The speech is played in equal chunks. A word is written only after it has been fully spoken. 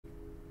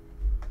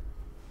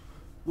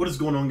What is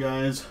going on,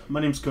 guys? My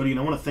name's Cody, and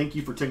I want to thank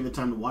you for taking the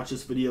time to watch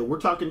this video. We're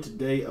talking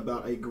today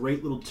about a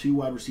great little two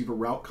wide receiver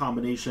route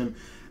combination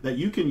that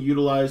you can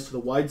utilize to the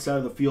wide side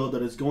of the field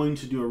that is going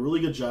to do a really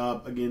good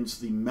job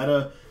against the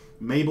meta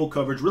Mabel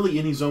coverage, really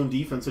any zone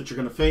defense that you're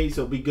going to face.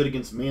 It'll be good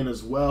against man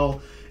as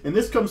well. And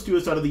this comes to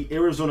us out of the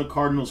Arizona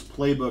Cardinals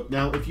playbook.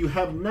 Now, if you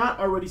have not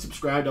already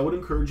subscribed, I would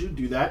encourage you to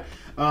do that.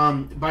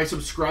 By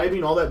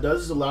subscribing, all that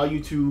does is allow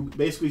you to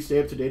basically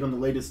stay up to date on the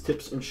latest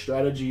tips and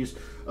strategies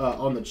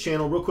on the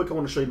channel. Real quick, I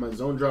want to show you my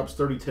zone drops,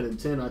 30, 10, and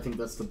 10. I think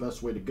that's the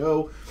best way to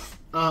go.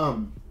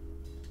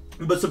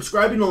 But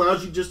subscribing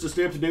allows you just to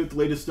stay up to date with the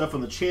latest stuff on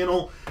the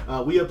channel.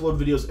 We upload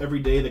videos every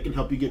day that can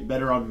help you get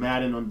better on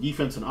Madden, on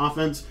defense and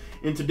offense.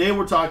 And today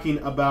we're talking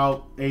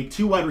about a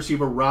two wide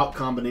receiver route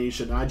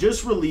combination. I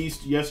just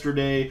released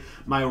yesterday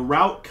my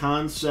route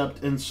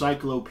concept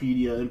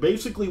encyclopedia. And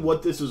basically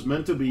what this is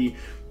meant to be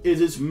is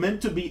it's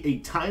meant to be a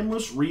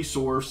timeless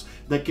resource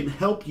that can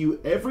help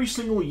you every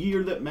single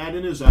year that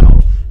Madden is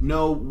out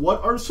know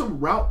what are some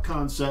route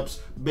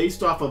concepts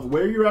based off of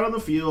where you're at on the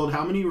field,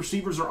 how many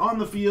receivers are on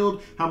the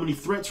field, how many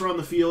threats are on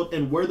the field,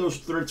 and where those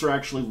threats are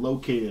actually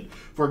located.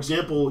 For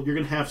example, you're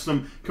going to have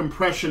some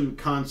compression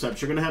concepts,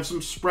 you're going to have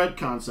some spread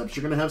concepts,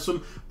 you're going to have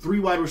some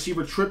three wide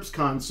receiver trips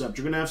concepts,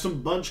 you're going to have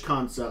some bunch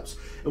concepts.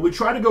 And we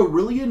try to go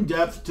really in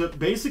depth to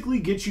basically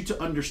get you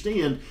to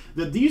understand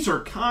that these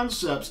are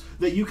concepts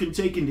that you can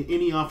take into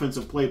any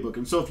offensive playbook.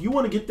 And so if you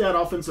want to get that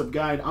offensive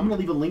guide, I'm going to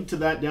leave a link to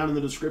that down in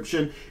the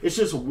description. It's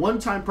just a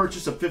one-time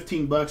purchase of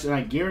 15 bucks, and I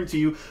guarantee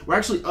you we're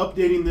actually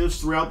updating this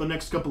throughout the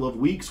next couple of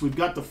weeks. We've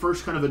got the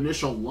first kind of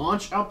initial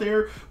launch out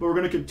there, but we're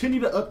going to continue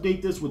to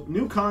update this with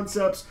new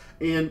concepts.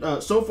 And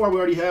so far we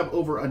already have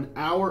over an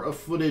hour of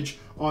footage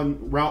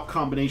on route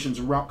combinations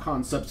and route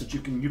concepts that you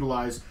can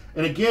utilize.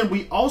 And again,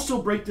 we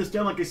also break this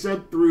down, like I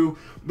said, through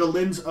the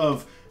lens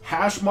of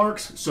hash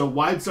marks, so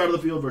wide side of the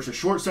field versus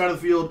short side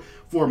of the field,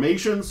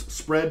 formations,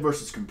 spread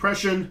versus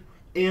compression,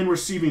 and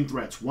receiving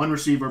threats, one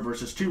receiver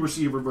versus two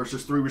receiver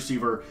versus three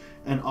receiver,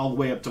 and all the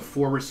way up to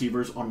four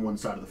receivers on one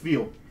side of the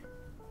field.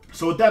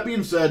 So with that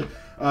being said,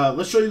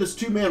 let's show you this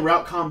two-man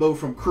route combo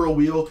from Curl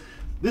Wheel.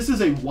 This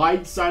is a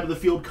wide side of the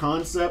field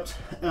concept,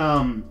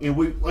 and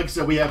we, like I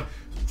said, we have,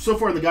 so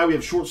far in the guide, we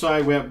have short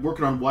side, we have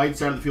working on wide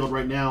side of the field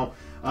right now,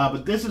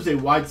 but this is a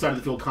wide side of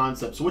the field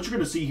concept. So what you're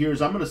going to see here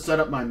is I'm going to set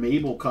up my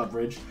Mabel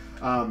coverage,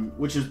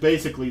 which is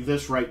basically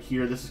this right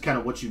here. This is kind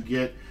of what you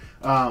get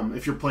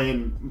if you're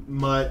playing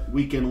MUT,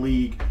 Weekend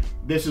League.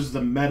 This is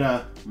the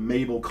meta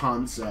Mabel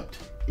concept.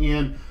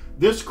 And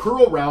this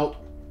curl route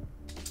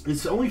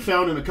is only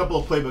found in a couple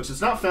of playbooks.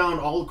 It's not found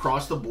all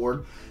across the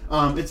board.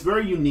 It's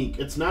very unique.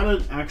 It's not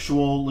an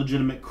actual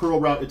legitimate curl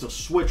route. It's a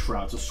switch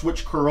route. It's a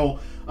switch curl.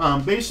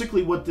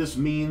 Basically what this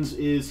means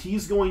is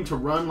he's going to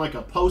run like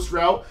a post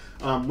route.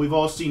 We've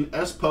all seen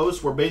S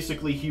post, where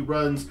basically he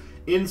runs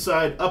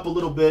inside up a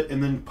little bit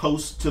and then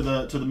post to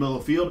the middle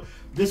of the field.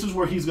 This is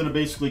where he's going to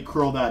basically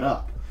curl that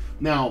up.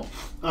 Now,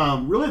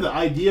 really the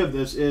idea of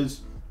this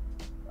is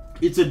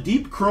it's a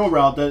deep curl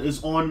route that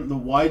is on the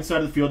wide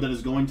side of the field that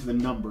is going to the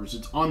numbers.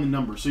 It's on the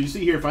numbers. So you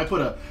see here, if I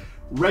put a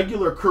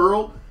regular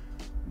curl,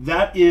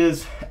 that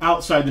is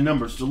outside the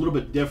numbers. It's a little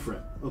bit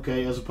different,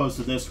 okay, as opposed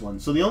to this one.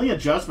 So the only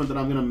adjustment that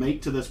I'm going to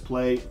make to this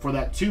play for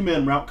that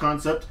two-man route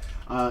concept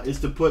is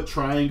to put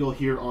triangle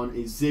here on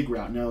a zig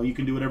route. Now, you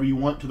can do whatever you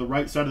want to the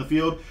right side of the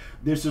field.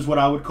 This is what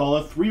I would call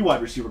a three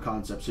wide receiver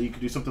concept. So you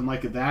could do something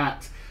like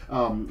that.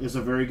 Is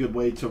a very good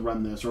way to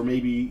run this, or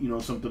maybe, you know,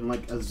 something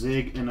like a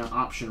zig and an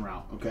option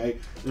route. Okay,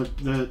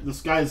 the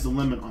sky's the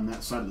limit on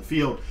that side of the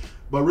field,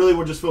 but really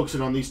we're just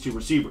focusing on these two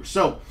receivers.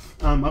 So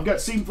I've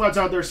got seam flats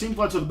out there. Seam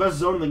flats are the best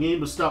zone in the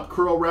game to stop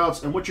curl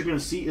routes, and what you're going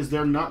to see is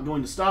they're not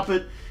going to stop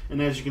it. And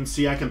as you can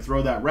see, I can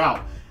throw that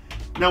route.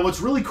 Now,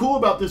 what's really cool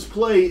about this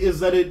play is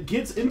that it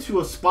gets into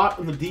a spot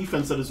in the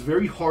defense that is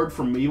very hard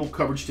for Mabel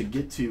coverage to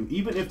get to,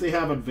 even if they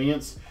have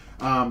advanced,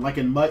 like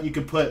in MUT, you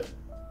could put,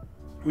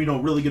 you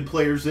know, really good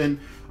players in,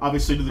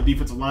 obviously, to the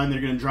defensive line.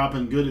 They're going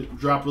to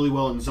drop really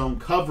well in zone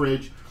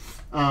coverage.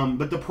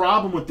 But the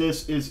problem with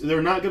this is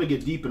they're not going to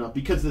get deep enough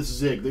because this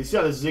zig. They see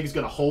how this zig is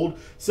going to hold.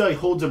 See how he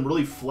holds them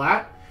really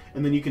flat,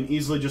 and then you can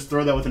easily just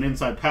throw that with an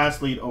inside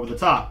pass lead over the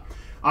top.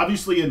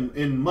 Obviously,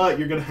 in MUT,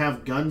 you're going to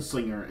have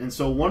gunslinger. And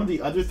so one of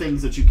the other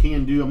things that you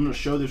can do, I'm going to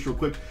show this real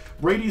quick.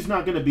 Brady's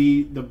not going to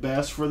be the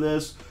best for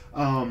this.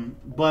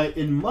 But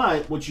in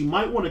MUT, what you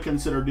might want to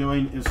consider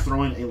doing is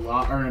throwing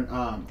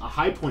a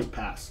high point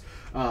pass.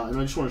 And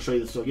I just want to show you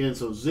this again.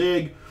 So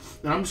zig,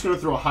 and I'm just going to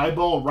throw a high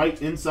ball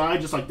right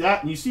inside, just like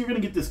that. And you see you're going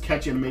to get this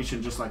catch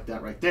animation just like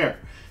that right there.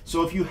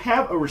 So if you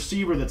have a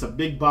receiver that's a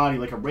big body,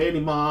 like a Randy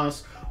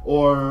Moss,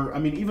 or, I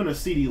mean, even a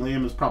CD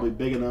Lamb is probably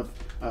big enough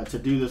to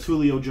do this.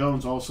 Julio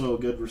Jones, also a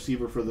good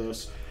receiver for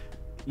this.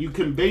 You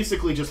can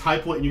basically just high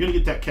point, and you're going to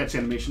get that catch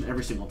animation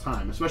every single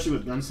time, especially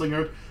with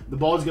Gunslinger. The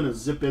ball is going to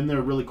zip in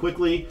there really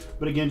quickly,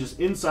 but again, just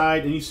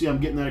inside, and you see I'm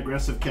getting that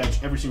aggressive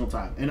catch every single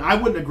time. And I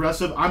wouldn't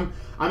aggressive. I'm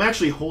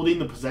actually holding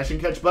the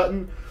possession catch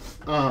button,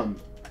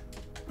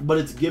 but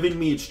it's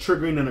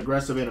triggering an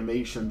aggressive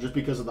animation just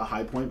because of the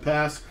high point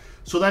pass.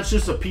 So that's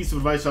just a piece of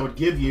advice I would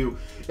give you,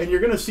 and you're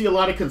going to see a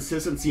lot of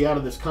consistency out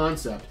of this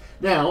concept.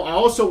 Now, I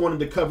also wanted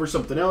to cover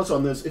something else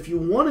on this. If you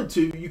wanted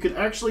to, you can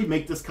actually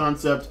make this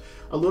concept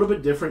a little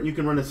bit different. You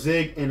can run a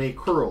zig and a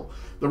curl.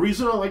 The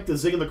reason I like the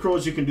zig and the curl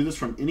is you can do this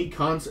from any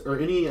concept or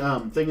any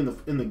thing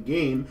in the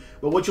game.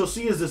 But what you'll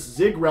see is this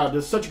zig route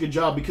does such a good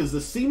job because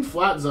the seam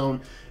flat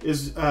zone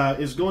is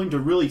going to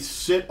really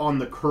sit on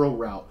the curl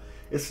route.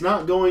 It's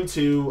not going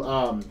to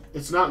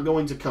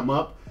come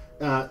up.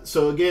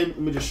 So again,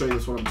 let me just show you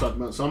this one I'm talking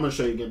about. So I'm going to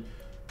show you again.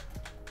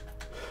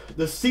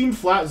 The seam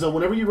flat zone,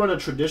 whenever you run a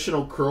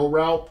traditional curl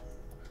route,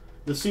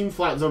 the seam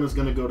flat zone is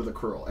going to go to the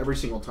curl every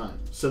single time.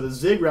 So the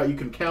zig route, you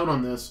can count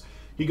on this.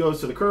 He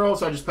goes to the curl,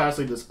 so I just pass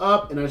this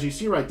up, and as you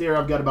see right there,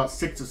 I've got about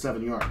 6 to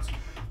 7 yards.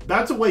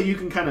 That's a way you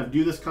can kind of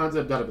do this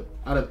concept out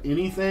of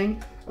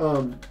anything.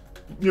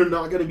 You're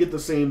not going to get the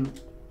same,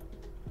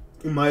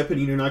 in my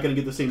opinion, you're not going to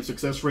get the same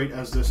success rate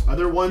as this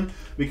other one,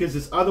 because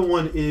this other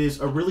one is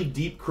a really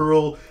deep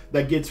curl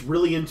that gets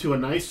really into a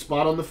nice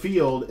spot on the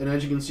field, and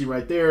as you can see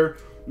right there,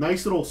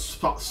 nice little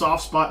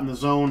soft spot in the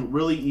zone,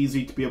 really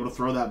easy to be able to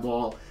throw that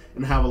ball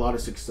and have a lot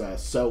of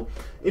success. So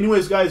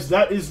anyways, guys,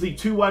 that is the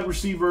 2 wide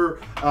receiver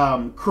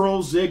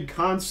curl zig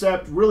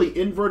concept, really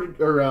inverted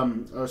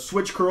or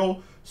switch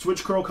curl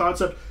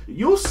concept.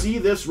 You'll see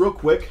this real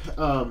quick.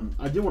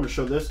 I did want to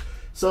show this.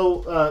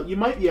 So you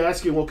might be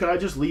asking, well, can I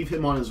just leave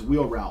him on his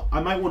wheel route?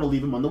 I might want to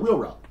leave him on the wheel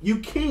route. You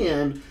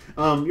can.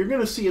 You're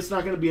going to see it's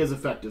not going to be as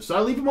effective. So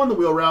I leave him on the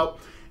wheel route.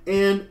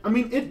 And, I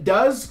mean, it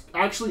does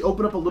actually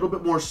open up a little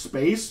bit more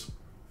space.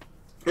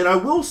 And I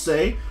will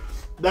say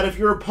that if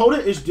your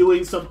opponent is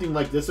doing something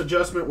like this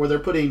adjustment where they're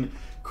putting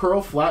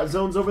curl flat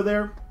zones over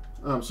there,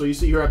 so you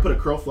see here I put a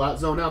curl flat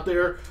zone out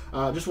there.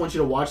 Just want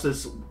you to watch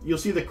this. You'll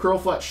see the curl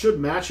flat should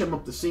match him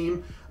up the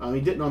seam. He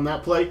didn't on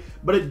that play.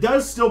 But it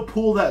does still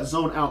pull that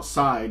zone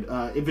outside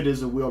if it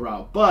is a wheel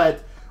route.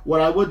 But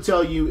what I would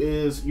tell you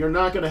is you're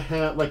not going to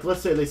have, like let's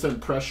say they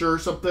send pressure or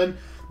something,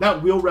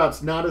 that wheel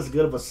route's not as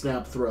good of a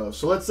snap throw.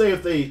 So let's say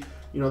if they,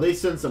 they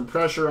send some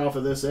pressure off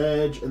of this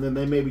edge and then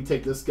they maybe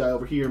take this guy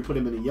over here and put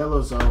him in a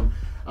yellow zone.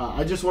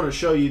 I just want to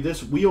show you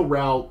this wheel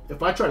route.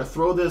 If I try to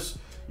throw this,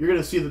 you're going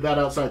to see that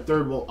outside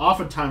third will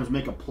oftentimes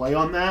make a play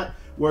on that.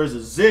 Whereas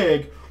a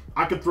zig,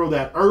 I could throw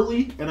that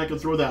early and I could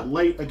throw that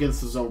late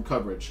against the zone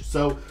coverage.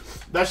 So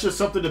that's just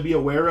something to be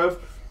aware of.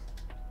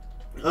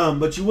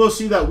 But you will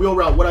see that wheel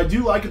route. What I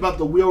do like about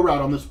the wheel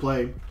route on this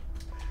play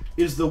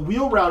is the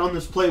wheel route on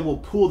this play will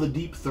pull the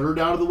deep third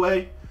out of the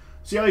way.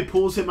 See how he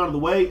pulls him out of the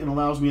way and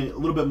allows me a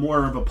little bit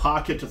more of a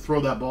pocket to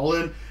throw that ball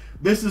in.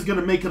 This is going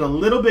to make it a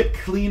little bit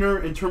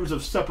cleaner in terms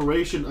of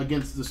separation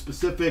against the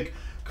specific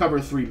cover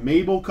 3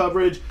 Mabel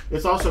coverage.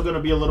 It's also going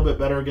to be a little bit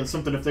better against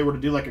something if they were to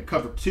do like a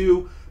cover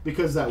 2,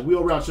 because that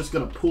wheel route's just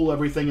going to pull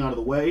everything out of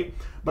the way.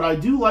 But I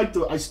do like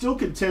I still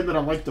contend that I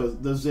like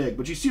the zig.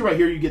 But you see right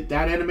here, you get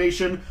that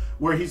animation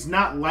where he's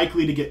not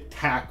likely to get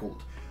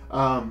tackled.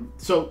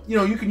 So,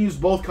 you can use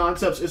both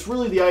concepts. It's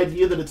really the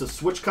idea that it's a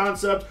switch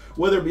concept,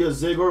 whether it be a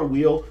zig or a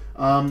wheel.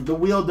 The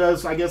wheel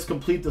does, I guess,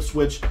 complete the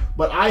switch,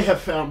 but I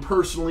have found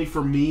personally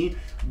for me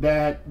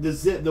that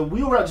the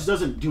wheel route just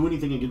doesn't do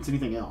anything against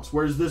anything else.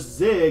 Whereas this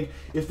zig,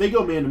 if they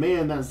go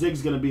man-to-man, that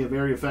zig's going to be a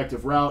very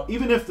effective route.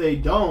 Even if they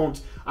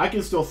don't, I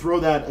can still throw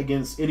that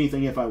against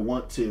anything if I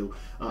want to.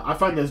 I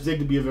find that zig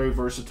to be a very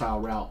versatile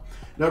route.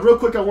 Now, real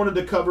quick, I wanted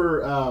to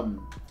cover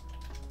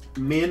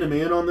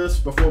man-to-man on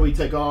this before we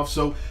take off.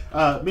 So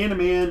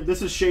man-to-man,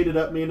 this is shaded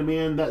up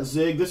man-to-man. That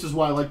zig, this is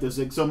why I like the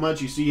zig so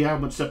much. You see how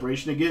much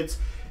separation it gets.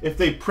 If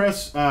they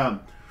press,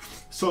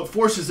 so it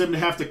forces them to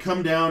have to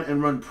come down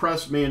and run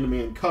press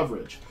man-to-man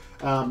coverage.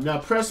 Now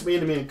press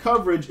man-to-man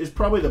coverage is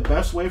probably the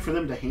best way for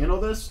them to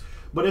handle this.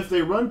 But if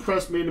they run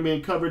press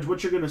man-to-man coverage,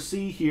 what you're going to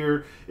see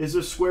here is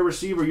this square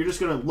receiver. You're just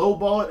going to low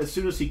ball it as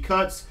soon as he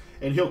cuts,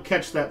 and he'll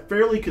catch that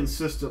fairly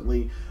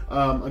consistently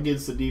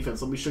against the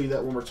defense. Let me show you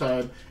that one more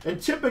time. And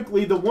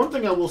typically, the one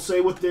thing I will say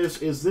with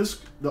this is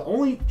the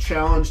only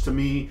challenge to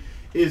me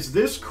is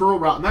this curl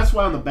route. And that's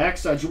why on the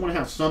backside, you want to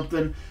have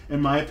something, in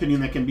my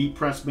opinion, that can beat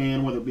press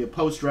man, whether it be a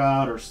post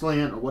route or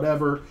slant or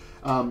whatever.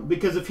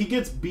 Because if he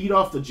gets beat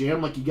off the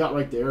jam like you got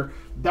right there,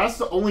 that's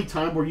the only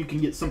time where you can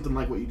get something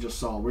like what you just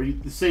saw, where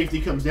the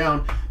safety comes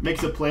down,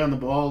 makes a play on the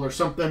ball or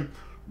something.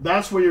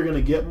 That's where you're going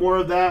to get more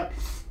of that.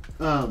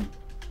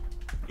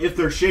 If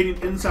they're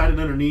shading inside and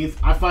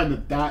underneath, I find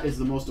that is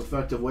the most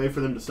effective way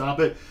for them to stop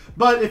it.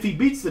 But if he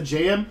beats the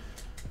jam,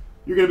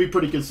 you're going to be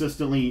pretty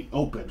consistently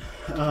open.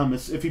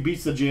 If he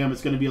beats the jam,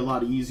 it's going to be a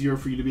lot easier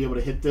for you to be able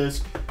to hit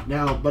this.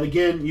 Now, but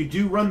again, you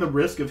do run the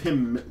risk of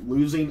him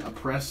losing a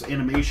press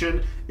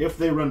animation if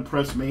they run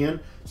press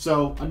man.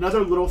 So another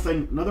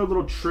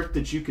little trick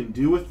that you can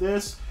do with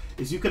this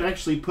is you can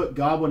actually put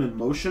Goblin in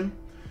motion.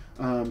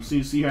 So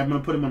you see here, I'm going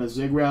to put him on a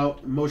zig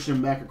route, motion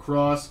him back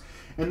across,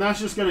 and that's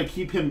just going to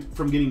keep him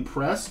from getting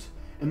pressed.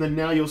 And then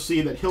now you'll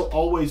see that he'll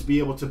always be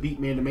able to beat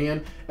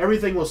man-to-man.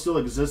 Everything will still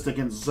exist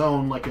against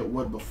zone like it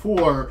would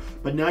before,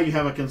 but now you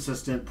have a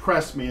consistent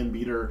press man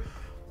beater.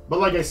 But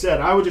like I said,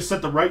 I would just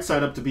set the right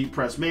side up to beat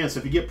press man. So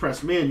if you get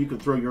press man, you can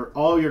throw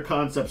all your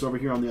concepts over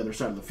here on the other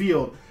side of the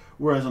field.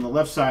 whereas on the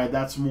left side,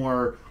 that's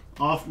more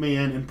off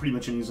man and pretty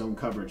much any zone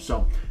coverage.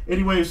 So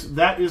anyways,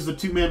 that is the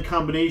two-man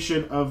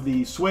combination of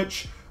the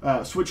switch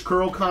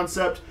curl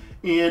concept.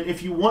 And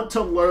if you want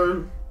to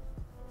learn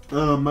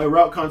my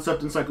route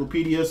concept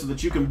encyclopedia so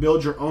that you can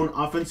build your own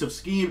offensive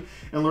scheme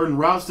and learn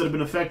routes that have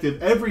been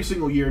effective every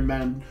single year in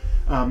Madden,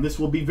 this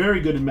will be very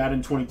good in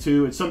Madden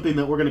 22. It's something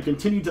that we're going to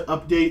continue to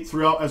update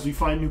throughout as we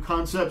find new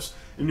concepts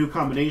and new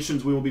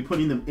combinations. We will be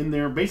putting them in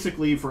there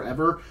basically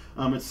forever.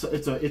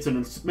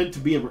 It's meant to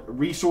be a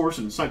resource,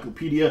 an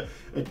encyclopedia,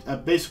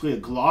 basically a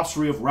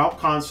glossary of route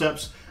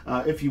concepts,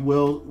 if you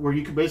will, where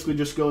you can basically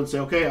just go and say,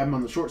 okay, I'm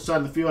on the short side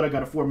of the field, I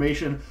got a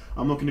formation,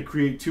 I'm looking to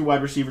create 2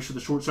 wide receivers for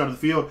the short side of the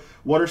field.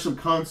 What are some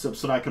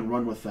concepts that I can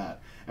run with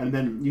that? And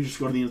then you just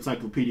go to the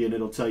encyclopedia and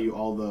it'll tell you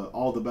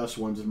all the best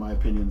ones, in my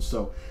opinion.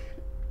 So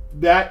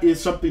that is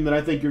something that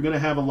I think you're going to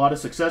have a lot of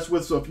success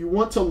with. So if you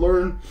want to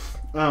learn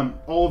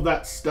all of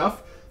that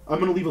stuff, I'm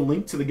going to leave a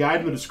link to the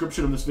guide in the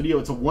description of this video.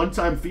 It's a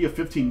one-time fee of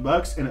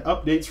 $15 and it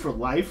updates for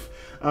life,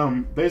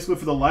 basically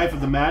for the life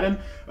of the Madden.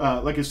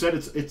 Like I said,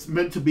 it's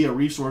meant to be a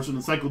resource, an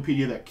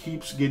encyclopedia that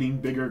keeps getting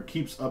bigger,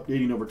 keeps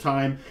updating over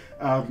time,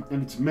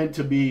 and it's meant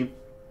to be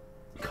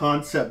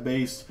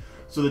concept-based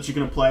so that you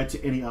can apply it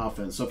to any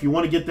offense. So if you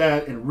want to get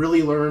that and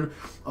really learn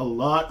a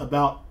lot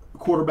about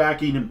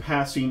quarterbacking and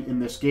passing in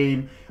this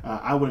game,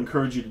 I would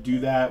encourage you to do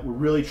that. We're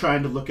really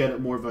trying to look at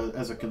it more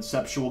as a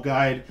conceptual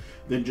guide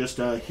than just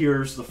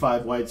here's the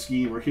 5-wide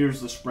scheme or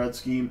here's the spread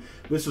scheme.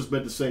 This is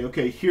meant to say,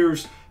 okay,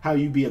 here's how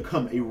you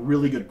become a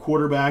really good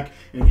quarterback,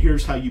 and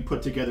here's how you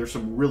put together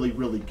some really,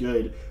 really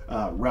good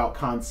route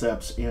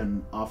concepts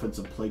and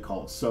offensive play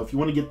calls. So if you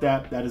want to get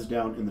that, that is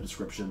down in the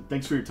description.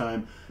 Thanks for your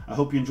time. I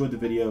hope you enjoyed the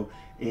video,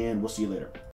 and we'll see you later.